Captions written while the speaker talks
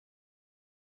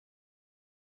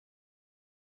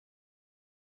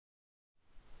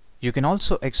You can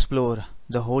also explore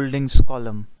the holdings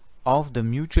column of the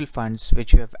mutual funds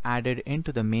which you have added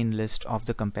into the main list of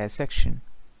the compare section.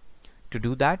 To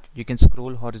do that, you can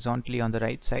scroll horizontally on the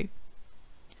right side,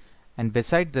 and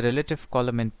beside the relative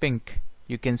column in pink,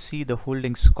 you can see the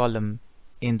holdings column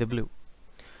in the blue.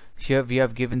 Here we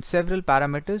have given several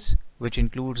parameters, which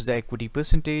includes the equity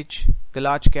percentage, the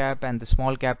large cap and the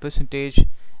small cap percentage,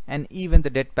 and even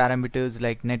the debt parameters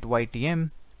like net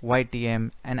YTM,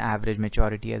 YTM and average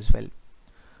maturity as well.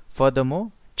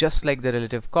 Furthermore, just like the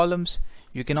relative columns,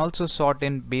 you can also sort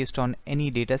in based on any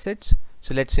data sets.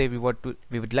 So let's say we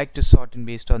would like to sort in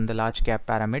based on the large cap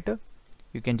parameter.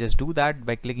 You can just do that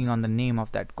by clicking on the name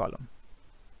of that column.